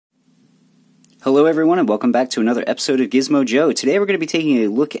Hello everyone and welcome back to another episode of Gizmo Joe. Today we're going to be taking a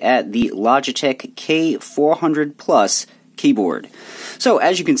look at the Logitech K400 Plus keyboard. So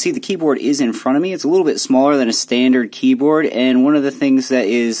as you can see, the keyboard is in front of me. It's a little bit smaller than a standard keyboard, and one of the things that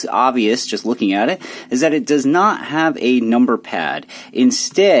is obvious just looking at it is that it does not have a number pad.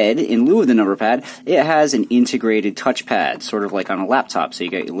 Instead, in lieu of the number pad, it has an integrated touchpad, sort of like on a laptop. So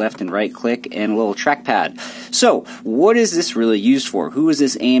you got your left and right click and a little trackpad. So what is this really used for? Who is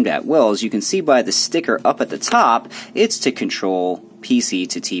this aimed at? Well, as you can see by the sticker up at the top, it's to control PC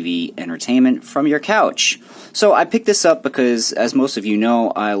to TV entertainment from your couch. So I picked this up because, as most of you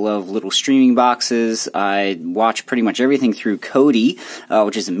know, I love little streaming boxes. I watch pretty much everything through Kodi,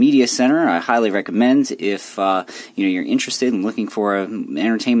 which is a media center. I highly recommend if you're interested in looking for an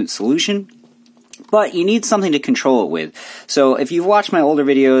entertainment solution. But you need something to control it with. So if you've watched my older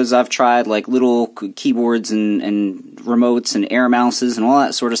videos, I've tried like little keyboards and remotes and air mouses and all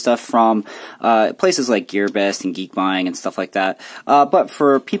that sort of stuff from places like GearBest and Geek Buying and stuff like that. But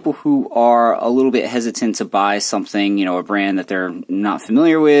for people who are a little bit hesitant to buy something, a brand that they're not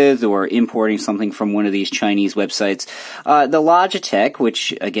familiar with, or importing something from one of these Chinese websites, the Logitech,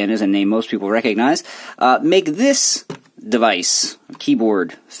 which again is a name most people recognize, make this device,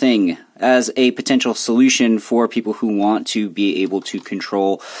 keyboard thing, as a potential solution for people who want to be able to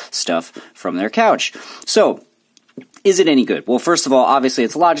control stuff from their couch. So, is it any good? Well, first of all, obviously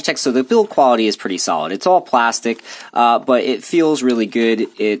it's Logitech, so the build quality is pretty solid. It's all plastic, but it feels really good.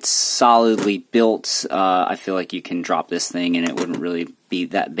 It's solidly built. I feel like you can drop this thing and it wouldn't really be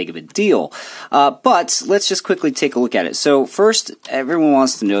that big of a deal. But let's just quickly take a look at it. So first, everyone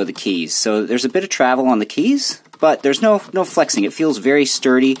wants to know the keys. So there's a bit of travel on the keys, but there's no flexing. It feels very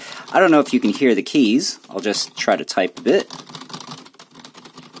sturdy. I don't know if you can hear the keys. I'll just try to type a bit.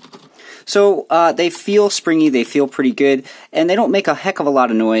 So they feel springy, they feel pretty good, and they don't make a heck of a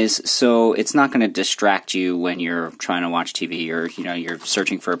lot of noise, so it's not going to distract you when you're trying to watch TV, or you're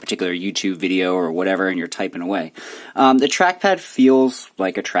searching for a particular YouTube video or whatever and you're typing away. The trackpad feels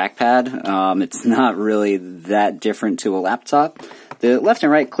like a trackpad. It's not really that different to a laptop. The left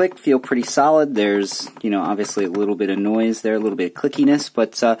and right click feel pretty solid. There's, obviously a little bit of noise there, a little bit of clickiness,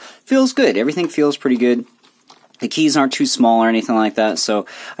 but feels good. Everything feels pretty good. The keys aren't too small or anything like that, so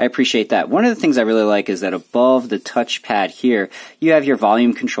I appreciate that. One of the things I really like is that above the touchpad here, you have your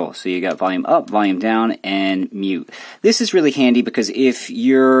volume control. So you got volume up, volume down, and mute. This is really handy because if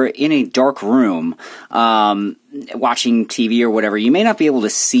you're in a dark room, watching TV or whatever, you may not be able to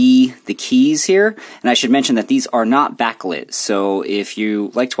see the keys here. And I should mention that these are not backlit. So if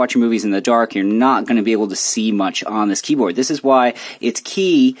you like to watch your movies in the dark, you're not going to be able to see much on this keyboard. This is why it's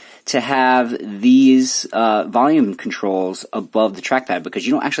key to have these volume controls above the trackpad, because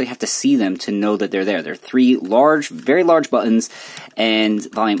you don't actually have to see them to know that they're there. They're three large, very large buttons, and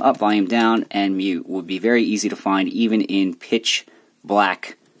volume up, volume down, and mute would be very easy to find even in pitch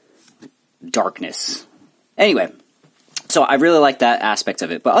black darkness. Anyway, so I really like that aspect of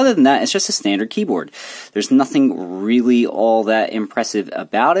it. But other than that, it's just a standard keyboard. There's nothing really all that impressive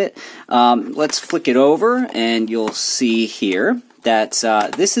about it. Let's flick it over, and you'll see here that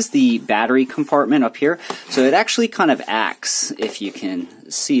this is the battery compartment up here. So it actually kind of acts, if you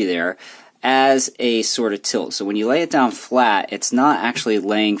can see there, as a sort of tilt. So when you lay it down flat, it's not actually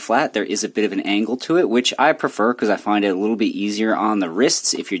laying flat. There is a bit of an angle to it, which I prefer because I find it a little bit easier on the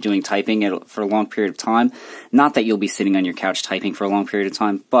wrists if you're doing typing for a long period of time. Not that you'll be sitting on your couch typing for a long period of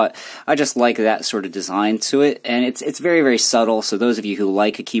time, but I just like that sort of design to it, and it's very, very subtle. So those of you who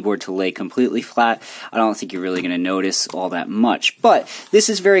like a keyboard to lay completely flat, I don't think you're really going to notice all that much. But this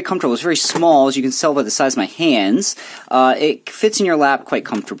is very comfortable. It's very small, as you can tell by the size of my hands. It fits in your lap quite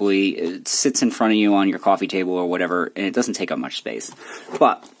comfortably. It sits in front of you on your coffee table or whatever, and it doesn't take up much space.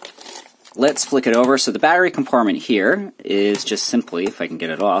 But let's flick it over. So the battery compartment here is just simply, if I can get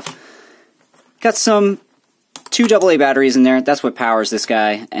it off, got some 2 AA batteries in there. That's what powers this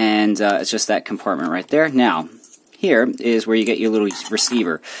guy, and it's just that compartment right there. Now, here is where you get your little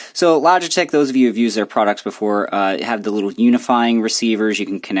receiver. So Logitech, those of you who have used their products before, have the little unifying receivers. You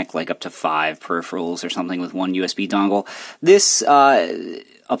can connect like up to 5 peripherals or something with one USB dongle. This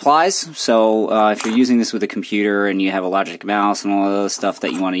applies, so if you're using this with a computer and you have a Logitech mouse and all of those stuff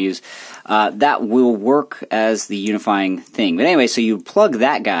that you want to use, that will work as the unifying thing. But anyway, so you plug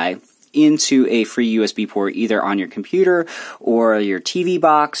that guy into a free USB port either on your computer or your TV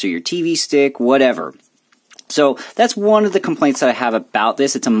box or your TV stick, whatever. So that's one of the complaints that I have about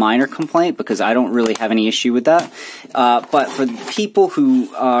this. It's a minor complaint because I don't really have any issue with that. But for people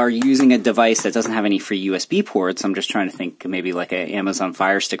who are using a device that doesn't have any free USB ports, I'm just trying to think maybe like an Amazon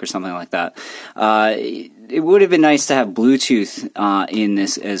Fire Stick or something like that. It would have been nice to have Bluetooth in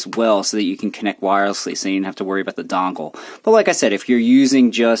this as well so that you can connect wirelessly so you don't have to worry about the dongle. But like I said, if you're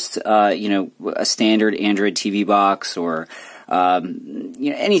using just, you know, a standard Android TV box or you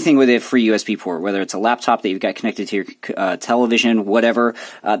know, anything with a free USB port, whether it's a laptop that you've got connected to your television, whatever,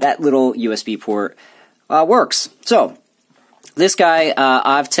 that little USB port works. So this guy,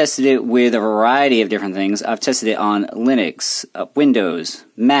 I've tested it with a variety of different things. I've tested it on Linux, Windows,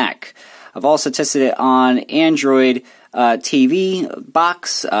 Mac. I've also tested it on Android TV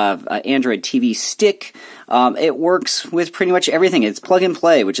box, Android TV stick. It works with pretty much everything. It's plug and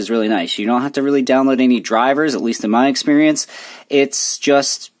play, which is really nice. You don't have to really download any drivers, at least in my experience. It's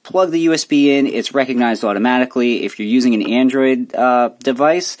just plug the USB in. It's recognized automatically. If you're using an Android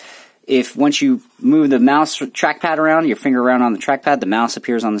device, if once you move the mouse trackpad around, your finger around on the trackpad, the mouse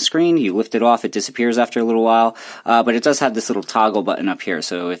appears on the screen. You lift it off, it disappears after a little while. But it does have this little toggle button up here.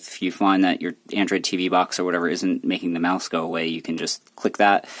 So if you find that your Android TV box or whatever isn't making the mouse go away, you can just click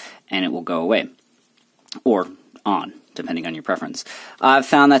that and it will go away. Or on, depending on your preference. I've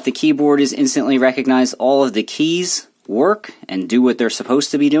found that the keyboard is instantly recognized. All of the keys work and do what they're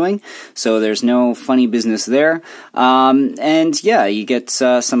supposed to be doing, so there's no funny business there. And yeah, you get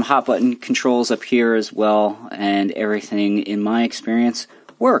some hot button controls up here as well, and everything, in my experience,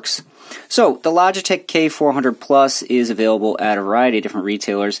 works. So the Logitech K400 Plus is available at a variety of different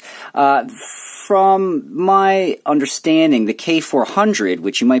retailers. From my understanding, the K400,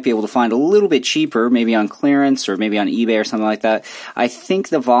 which you might be able to find a little bit cheaper, maybe on clearance or maybe on eBay or something like that, I think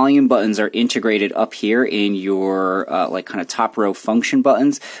the volume buttons are integrated up here in your like kind of top row function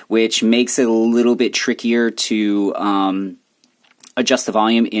buttons, which makes it a little bit trickier to adjust the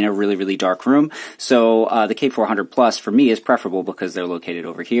volume in a really, really dark room. So the K400 Plus for me is preferable because they're located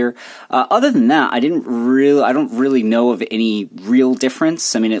over here. Other than that, I don't really know of any real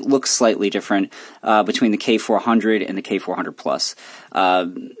difference. I mean, it looks slightly different between the K400 and the K400 Plus.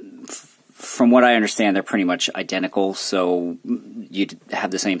 From what I understand, they're pretty much identical, so you'd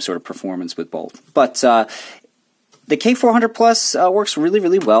have the same sort of performance with both. But the K400 Plus works really,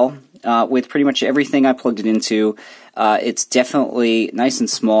 really well with pretty much everything I plugged it into. It's definitely nice and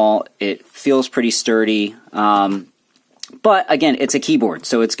small. It feels pretty sturdy. But again, it's a keyboard,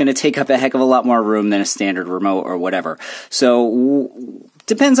 so it's going to take up a heck of a lot more room than a standard remote or whatever. So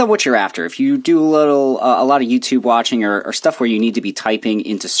depends on what you're after. If you do a lot of YouTube watching or stuff where you need to be typing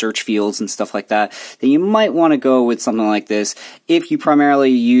into search fields and stuff like that, then you might want to go with something like this. If you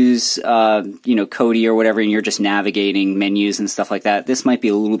primarily use, you know, Kodi or whatever, and you're just navigating menus and stuff like that, this might be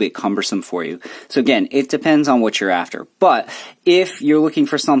a little bit cumbersome for you. So again, it depends on what you're after. But if you're looking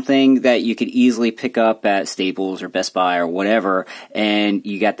for something that you could easily pick up at Staples or Best Buy or whatever, and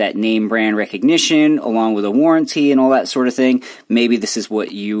you got that name brand recognition along with a warranty and all that sort of thing, maybe this is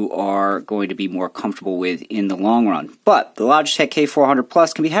what you are going to be more comfortable with in the long run. But the Logitech K400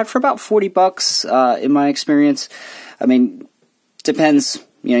 Plus can be had for about $40 in my experience. I mean, depends.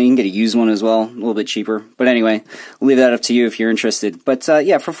 You know, you can get a used one as well, a little bit cheaper. But anyway, I'll leave that up to you if you're interested. But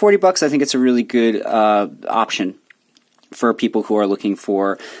yeah, for $40, I think it's a really good option for people who are looking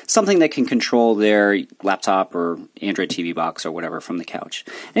for something that can control their laptop or Android TV box or whatever from the couch.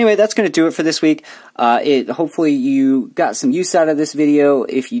 Anyway, that's going to do it for this week. Hopefully you got some use out of this video.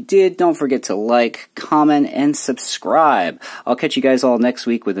 If you did, don't forget to like, comment, and subscribe. I'll catch you guys all next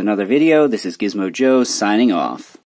week with another video. This is Gizmo Joe signing off.